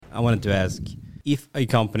I wanted to ask, if a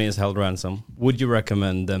company is held ransom, would you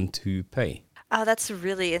recommend them to pay? Oh, that's a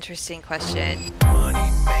really interesting question.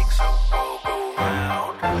 Money makes a world go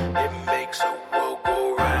round. It makes a world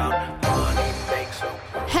go round. Money makes a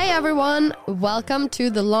world. Hey everyone, welcome to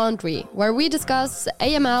The Laundry, where we discuss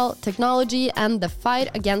AML, technology, and the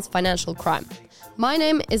fight against financial crime. My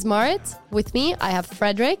name is Marit. With me, I have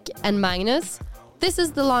Frederick and Magnus. This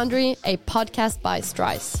is The Laundry, a podcast by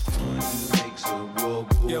Strice.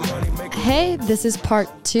 Hey, this is part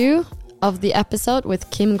 2 of the episode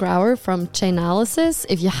with Kim Grauer from Chainalysis.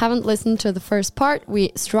 If you haven't listened to the first part,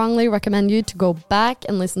 we strongly recommend you to go back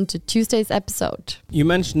and listen to Tuesday's episode. You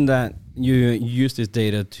mentioned that you use this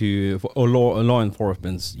data or law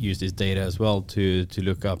enforcement use this data as well to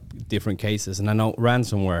look up different cases. And I know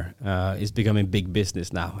ransomware is becoming big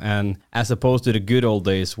business now. And as opposed to the good old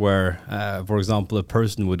days where, for example, a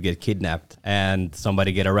person would get kidnapped and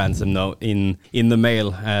somebody get a ransom note in the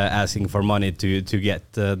mail asking for money to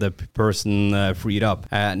get the person freed up.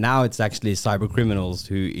 Now it's actually cyber criminals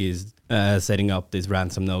who is setting up these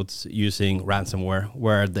ransom notes using ransomware,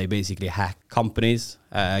 where they basically hack companies,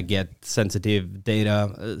 get sensitive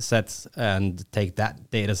data sets and take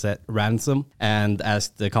that data set ransom and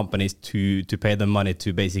ask the companies to pay them money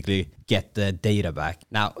to basically get the data back.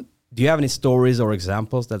 Now, do you have any stories or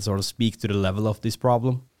examples that sort of speak to the level of this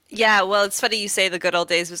problem? Yeah, well, it's funny you say the good old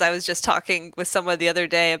days, because I was just talking with someone the other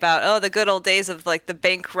day about, the good old days of like the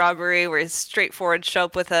bank robbery where it's straightforward, show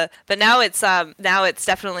up with but now it's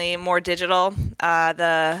definitely more digital. And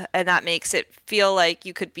that makes it feel like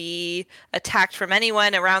you could be attacked from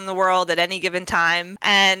anyone around the world at any given time.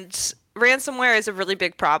 And ransomware is a really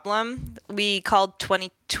big problem. We called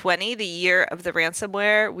 2020 the year of the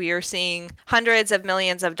ransomware. We are seeing hundreds of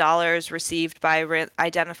millions of dollars received by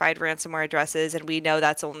identified ransomware addresses, and we know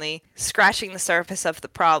that's only scratching the surface of the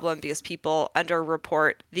problem because people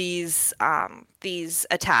underreport these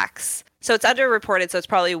attacks. So it's underreported, so it's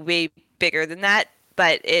probably way bigger than that.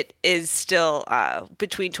 But it is still,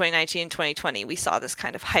 between 2019 and 2020, we saw this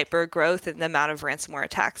kind of hyper growth in the amount of ransomware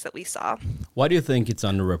attacks that we saw. Why do you think it's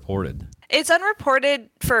underreported? It's unreported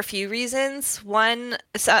for a few reasons. One,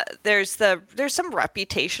 there's some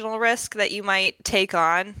reputational risk that you might take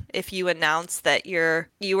on if you announce that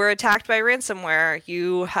you were attacked by ransomware,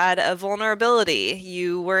 you had a vulnerability,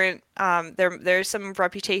 you weren't. There's some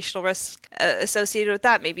reputational risk associated with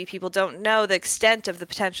that. Maybe people don't know the extent of the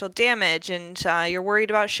potential damage, and you're worried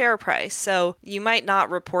about share price. So you might not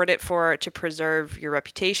report it to preserve your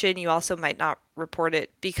reputation. You also might not report it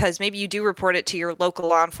because maybe you do report it to your local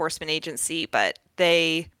law enforcement agency, but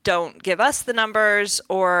they don't give us the numbers,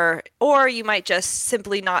 or you might just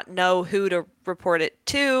simply not know who to report it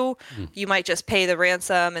to. You might just pay the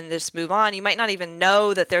ransom and just move on. You might not even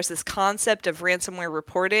know that there's this concept of ransomware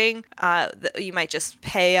reporting. You might just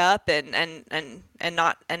pay up and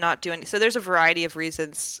not do anything. So there's a variety of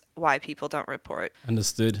reasons why people don't report.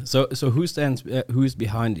 Understood. So who's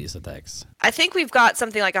behind these attacks? I think we've got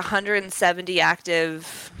something like 170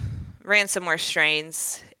 active ransomware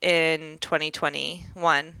strains in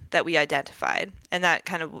 2021 that we identified, and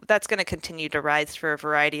that's going to continue to rise for a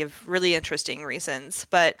variety of really interesting reasons.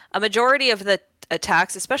 But a majority of the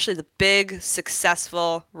attacks, especially the big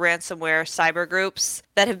successful ransomware cyber groups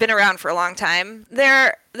that have been around for a long time,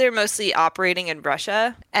 they're mostly operating in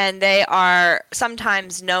Russia, and they are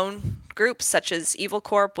sometimes known groups such as Evil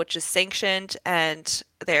Corp, which is sanctioned, and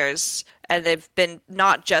they've been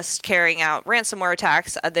not just carrying out ransomware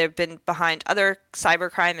attacks, they've been behind other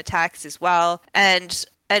cybercrime attacks as well. And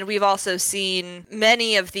we've also seen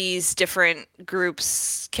many of these different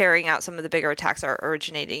groups carrying out some of the bigger attacks are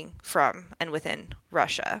originating from and within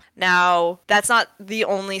Russia. Now, that's not the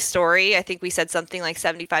only story. I think we said something like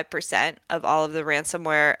 75% of all of the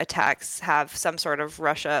ransomware attacks have some sort of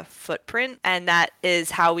Russia footprint, and that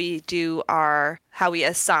is how we assign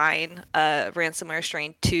a ransomware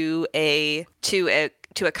strain to a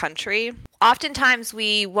country. Oftentimes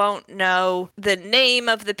we won't know the name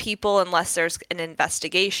of the people unless there's an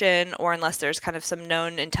investigation or unless there's kind of some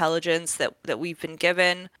known intelligence that we've been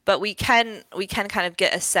given. But we can kind of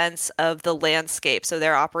get a sense of the landscape. So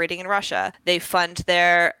they're operating in Russia. They fund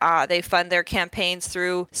their campaigns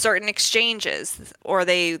through certain exchanges, or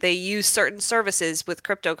they use certain services with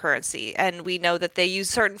cryptocurrency. And we know that they use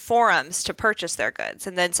certain forums to purchase their goods.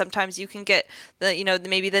 And then sometimes you can get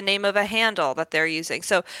maybe the name of a handle that they're using.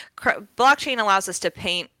 So blockchain allows us to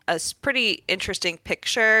paint a pretty interesting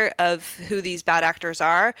picture of who these bad actors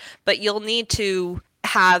are, but you'll need to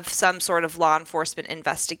have some sort of law enforcement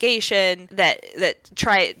investigation that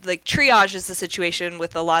triages the situation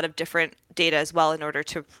with a lot of different data as well in order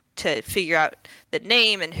to figure out the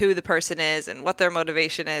name and who the person is and what their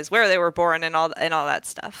motivation is, where they were born, and all that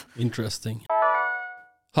stuff. Interesting.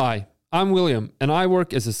 Hi, I'm William, and I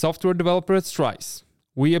work as a software developer at Strice.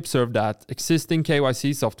 We observe that existing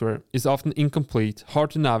KYC software is often incomplete,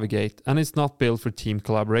 hard to navigate, and is not built for team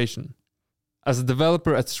collaboration. As a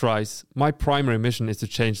developer at Strice, my primary mission is to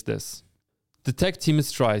change this. The tech team at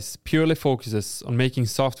Strice purely focuses on making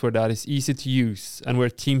software that is easy to use and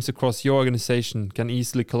where teams across your organization can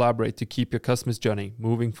easily collaborate to keep your customer's journey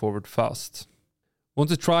moving forward fast.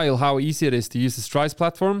 Want to trial how easy it is to use the Strice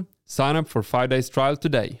platform? Sign up for 5 days trial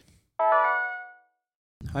today.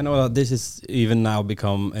 I know that this has even now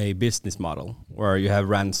become a business model where you have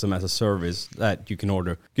ransom as a service that you can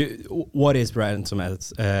order. What is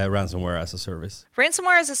ransomware as a service?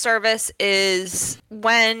 Ransomware as a service is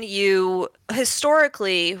when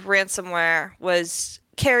historically, ransomware was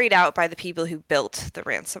carried out by the people who built the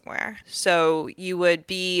ransomware. So you would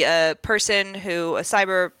be a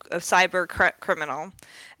cyber criminal,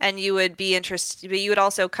 and you would be interested, but you would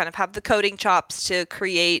also kind of have the coding chops to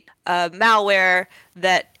create malware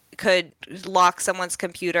that could lock someone's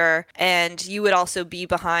computer, and you would also be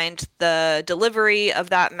behind the delivery of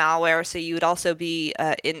that malware. So you would also be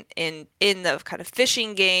in the kind of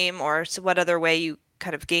phishing game, or what other way you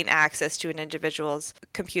kind of gain access to an individual's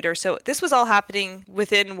computer. So this was all happening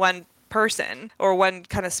within one person or one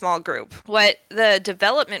kind of small group. What the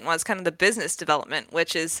development was, kind of the business development,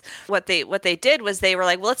 which is what they did was they were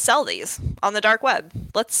like, well, let's sell these on the dark web.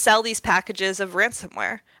 Let's sell these packages of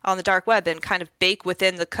ransomware on the dark web and kind of bake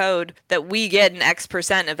within the code that we get an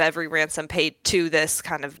X% of every ransom paid to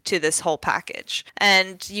this whole package.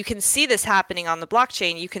 And you can see this happening on the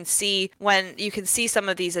blockchain. You can see some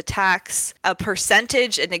of these attacks,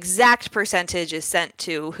 an exact percentage is sent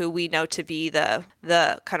to who we know to be the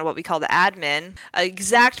kind of what we call the admin. An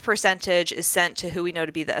exact percentage is sent to who we know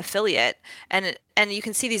to be the affiliate. And you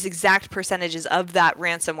can see these exact percentages of that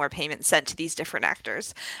ransomware payment sent to these different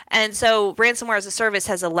actors. And so ransomware as a service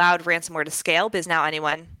has allowed ransomware to scale, because now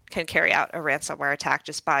anyone can carry out a ransomware attack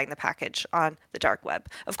just buying the package on the dark web.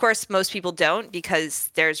 Of course, most people don't,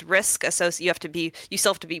 because there's risk associated. You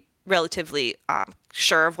still have to be relatively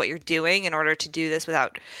sure of what you're doing in order to do this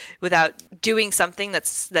without doing something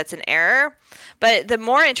that's an error. But the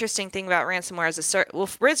more interesting thing about ransomware as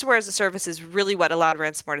a service is really what allowed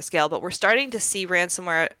ransomware to scale. But we're starting to see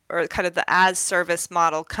ransomware, or kind of the as service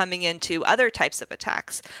model, coming into other types of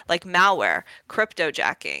attacks like malware,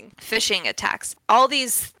 cryptojacking, phishing attacks. All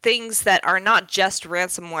these things that are not just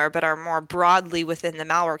ransomware but are more broadly within the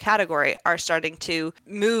malware category are starting to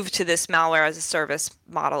move to this malware as a service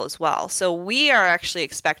model as well. So we are actually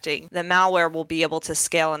expecting the malware will be able to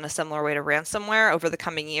scale in a similar way to ransomware over the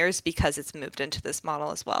coming years, because it's moved into this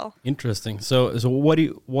model as well. Interesting. So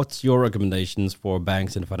what's your recommendations for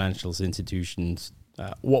banks and financial institutions?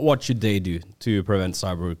 What should they do to prevent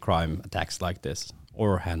cybercrime attacks like this,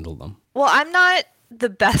 or handle them? Well, I'm not the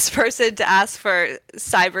best person to ask for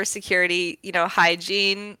cybersecurity,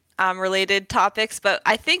 hygiene related topics, but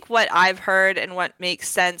I think what I've heard and what makes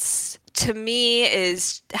sense to me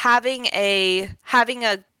is having a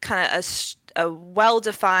kind of a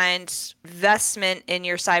well-defined investment in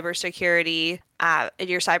your cybersecurity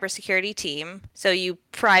team. So you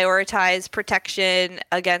prioritize protection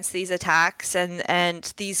against these attacks,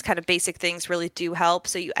 and these kind of basic things really do help.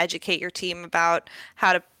 So you educate your team about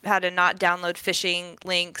how to not download phishing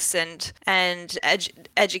links, and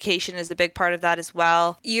education is a big part of that as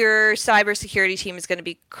well. Your cybersecurity team is going to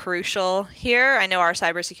be crucial here. I know our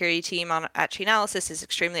cybersecurity team at Chainalysis is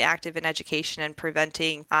extremely active in education and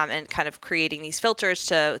preventing and kind of creating these filters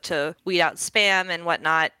to weed out spam and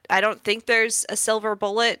whatnot. I don't think there's a silver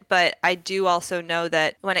bullet, but I do also know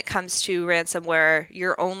that when it comes to ransomware,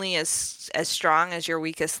 you're only as strong as your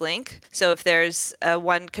weakest link. So if there's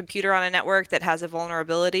one computer on a network that has a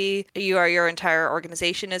vulnerability, your entire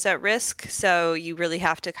organization is at risk. So you really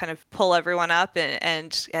have to kind of pull everyone up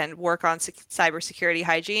and work on cybersecurity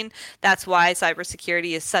hygiene. That's why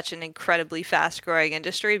cybersecurity is such an incredibly fast-growing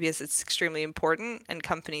industry, because it's extremely important, and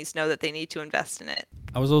companies know that they need to invest in it.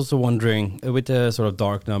 I was also wondering, with the sort of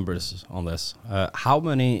dark numbers on this, how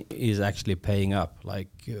many is actually paying up? Like,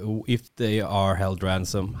 if they are held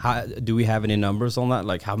ransom, do we have any numbers on that?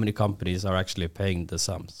 Like, how many companies are actually paying the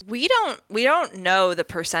sums? We don't know the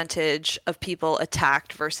percentage of people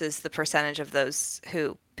attacked versus the percentage of those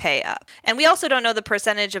who pay up. And we also don't know the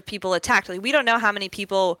percentage of people attacked. Like, we don't know how many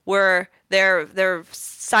people were their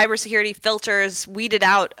cybersecurity filters weeded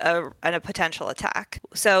out a potential attack.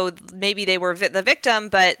 So maybe they were the victim,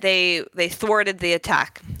 but they thwarted the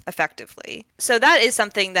attack effectively. So that is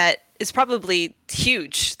something that is probably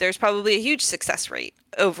huge. There's probably a huge success rate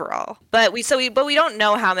overall. But we don't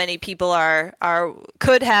know how many people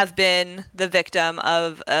could have been the victim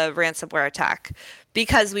of a ransomware attack,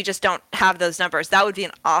 because we just don't have those numbers. That would be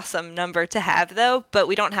an awesome number to have, though, but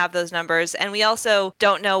we don't have those numbers. And we also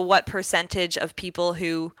don't know what percentage of people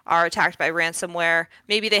who are attacked by ransomware,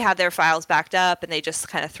 maybe they have their files backed up and they just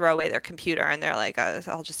kind of throw away their computer and they're like,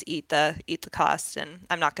 I'll just eat the cost and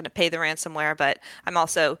I'm not going to pay the ransomware, but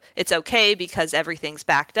it's okay because everything's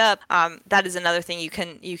backed up. That is another thing you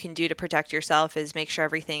can do to protect yourself, is make sure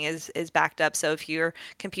everything is backed up. So if your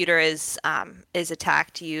computer is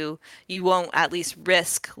attacked, you won't at least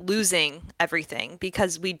risk losing everything,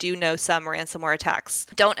 because we do know some ransomware attacks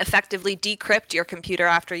don't effectively decrypt your computer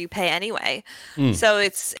after you pay anyway. So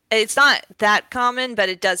it's not that common, but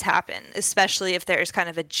it does happen, especially if there's kind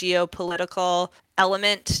of a geopolitical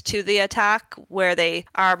element to the attack where they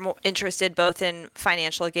are more interested both in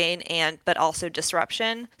financial gain but also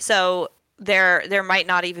disruption. So there might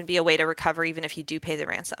not even be a way to recover even if you do pay the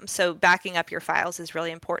ransom. So backing up your files is really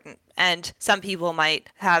important. And some people might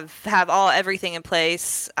have everything in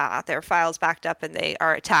place, their files backed up, and they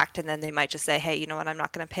are attacked, and then they might just say, hey, you know what, I'm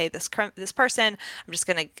not going to pay this person. I'm just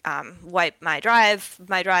going to wipe my drive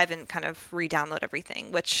and kind of re-download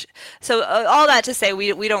everything. All that to say,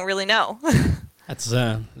 we don't really know.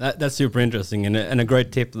 That's super interesting and a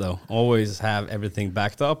great tip, though. Always have everything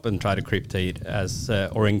backed up and try to encrypt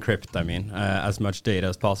as much data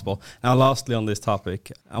as possible. Now, lastly on this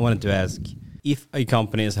topic, I wanted to ask, if a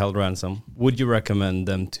company is held ransom, would you recommend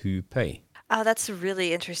them to pay? Oh, that's a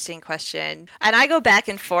really interesting question. And I go back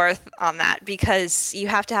and forth on that, because you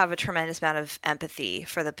have to have a tremendous amount of empathy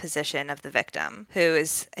for the position of the victim who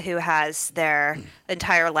has their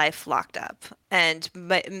entire life locked up, and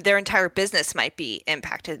their entire business might be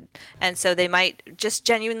impacted. And so they might just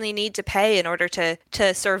genuinely need to pay in order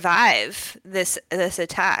to survive this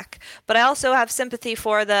attack. But I also have sympathy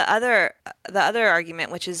for the other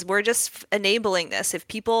argument, which is we're just enabling this.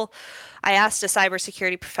 I asked a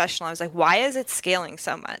cybersecurity professional, I was like, why is it scaling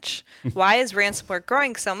so much? Why is ransomware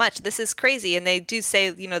growing so much? This is crazy. And they do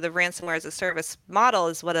say, the ransomware as a service model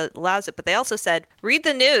is what allows it. But they also said, read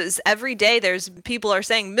the news. Every day people are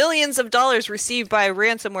saying millions of dollars received by a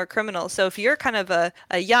ransomware criminal. So if you're kind of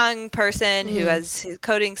a young person who has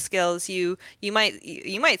coding skills, you might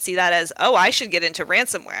see that as, oh, I should get into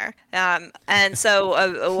ransomware. And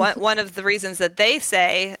so one of the reasons that they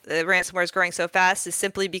say the ransomware is growing so fast is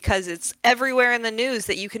simply because it's everywhere in the news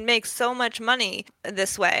that you can make so much money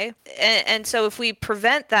this way. And so if we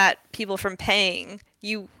prevent people from paying,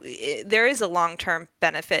 there is a long-term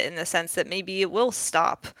benefit in the sense that maybe it will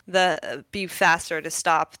be faster to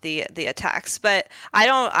stop the attacks. But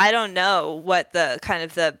I don't know what the kind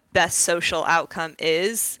of the best social outcome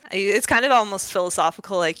is. It's kind of almost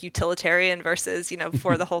philosophical, like utilitarian versus,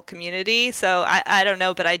 for the whole community. So I don't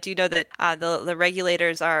know, but I do know that the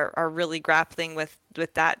regulators are really grappling with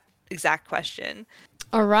that exact question.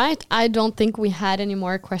 All right. I don't think we had any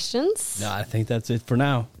more questions. No, I think that's it for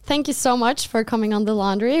now. Thank you so much for coming on The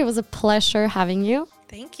Laundry. It was a pleasure having you.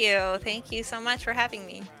 Thank you. Thank you so much for having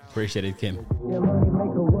me. Appreciate it, Kim.